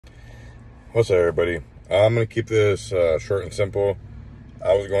What's up, everybody? I'm going to keep this short and simple.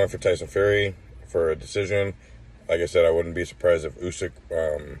 I was going for Tyson Fury for a decision. Like I said, I wouldn't be surprised if Usyk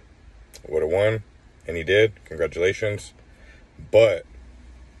would have won, and he did. Congratulations. But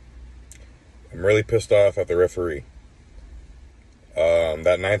I'm really pissed off at the referee.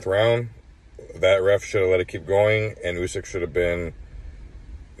 That ninth round, that ref should have let it keep going, and Usyk should have been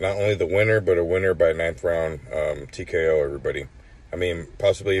not only the winner, but a winner by ninth round TKO, everybody. I mean,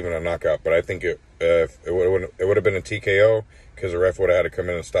 possibly even a knockout, but I think it would have been a TKO because the ref would have had to come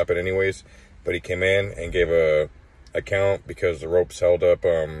in and stop it anyways. But he came in and gave a count because the ropes held up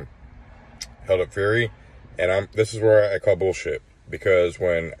Fury, and this is where I call bullshit, because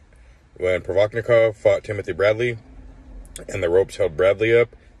when Provodnikov fought Timothy Bradley and the ropes held Bradley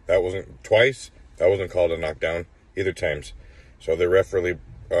up, that wasn't twice. That wasn't called a knockdown either times. So the ref really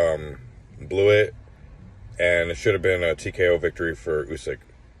blew it. And it should have been a TKO victory for Usyk.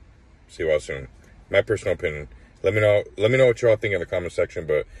 See you all soon. My personal opinion. Let me know what you all think in the comment section,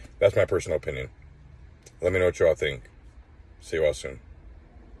 but that's my personal opinion. Let me know what you all think. See you all soon.